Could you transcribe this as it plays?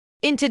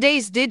In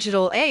today's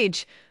digital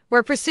age,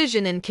 where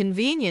precision and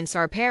convenience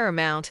are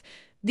paramount,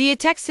 the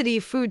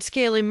Etekcity food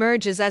scale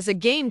emerges as a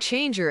game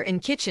changer in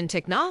kitchen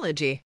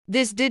technology.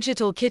 This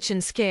digital kitchen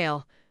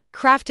scale,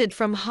 crafted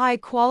from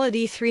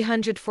high-quality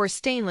 304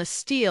 stainless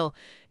steel,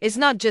 is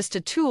not just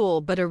a tool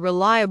but a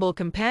reliable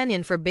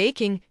companion for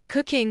baking,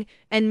 cooking,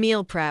 and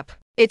meal prep.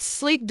 Its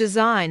sleek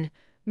design,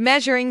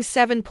 measuring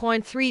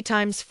 7.3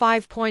 times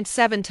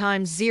 5.7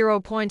 times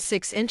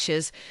 0.6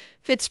 inches,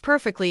 fits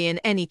perfectly in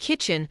any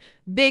kitchen,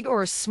 big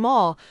or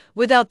small,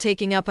 without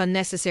taking up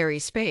unnecessary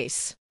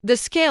space. The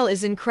scale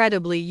is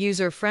incredibly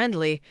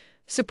user-friendly,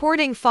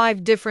 supporting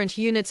 5 different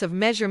units of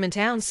measurement: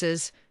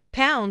 ounces,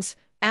 pounds,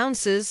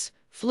 ounces,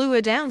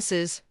 fluid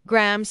ounces,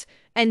 grams,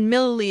 and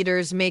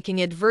milliliters, making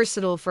it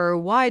versatile for a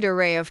wide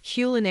array of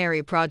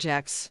culinary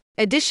projects.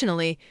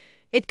 Additionally,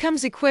 it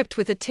comes equipped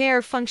with a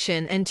tare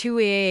function and 2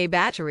 AA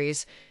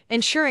batteries,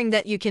 ensuring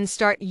that you can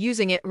start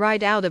using it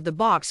right out of the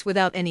box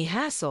without any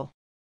hassle.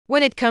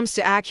 When it comes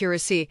to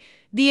accuracy,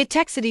 the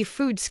Etekcity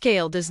food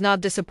scale does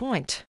not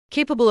disappoint.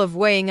 Capable of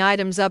weighing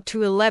items up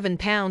to 11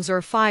 pounds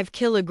or 5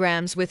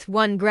 kilograms with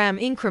 1 gram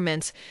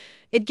increments,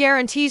 it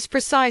guarantees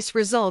precise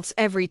results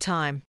every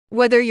time.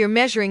 Whether you're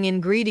measuring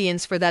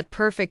ingredients for that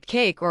perfect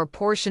cake or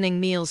portioning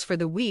meals for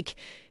the week,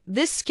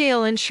 this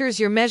scale ensures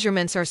your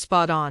measurements are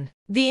spot on.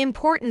 The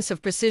importance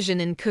of precision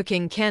in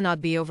cooking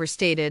cannot be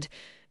overstated,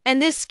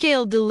 and this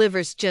scale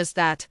delivers just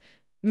that,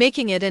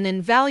 making it an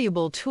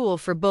invaluable tool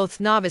for both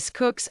novice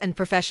cooks and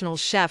professional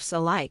chefs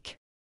alike.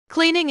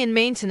 Cleaning and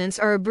maintenance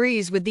are a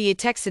breeze with the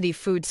Etekcity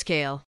food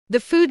scale. The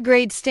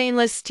food-grade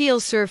stainless steel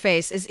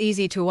surface is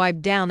easy to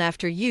wipe down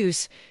after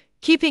use,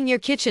 keeping your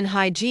kitchen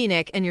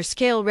hygienic and your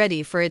scale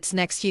ready for its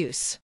next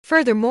use.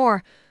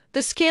 Furthermore,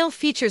 the scale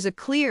features a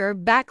clear,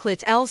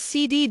 backlit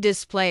LCD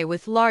display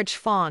with large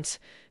fonts,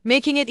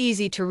 making it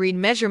easy to read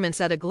measurements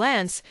at a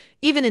glance,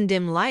 even in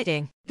dim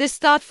lighting. This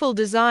thoughtful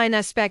design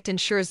aspect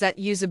ensures that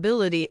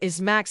usability is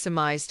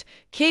maximized,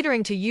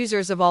 catering to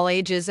users of all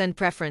ages and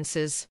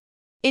preferences.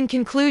 In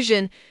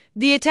conclusion,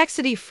 the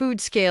Etekcity food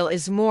scale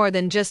is more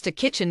than just a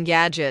kitchen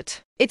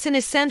gadget. It's an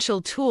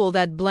essential tool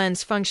that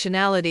blends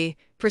functionality,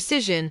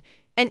 precision,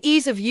 and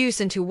ease of use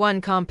into one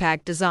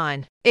compact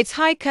design. Its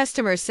high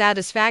customer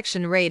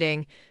satisfaction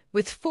rating,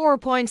 with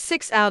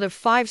 4.6 out of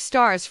 5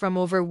 stars from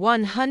over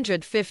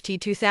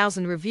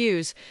 152,000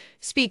 reviews,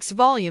 speaks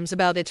volumes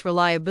about its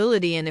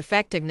reliability and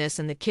effectiveness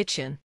in the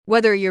kitchen.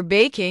 Whether you're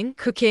baking,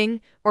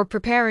 cooking, or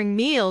preparing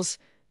meals,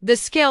 the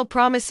scale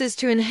promises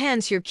to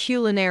enhance your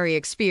culinary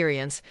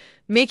experience,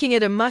 making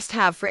it a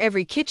must-have for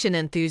every kitchen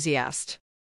enthusiast.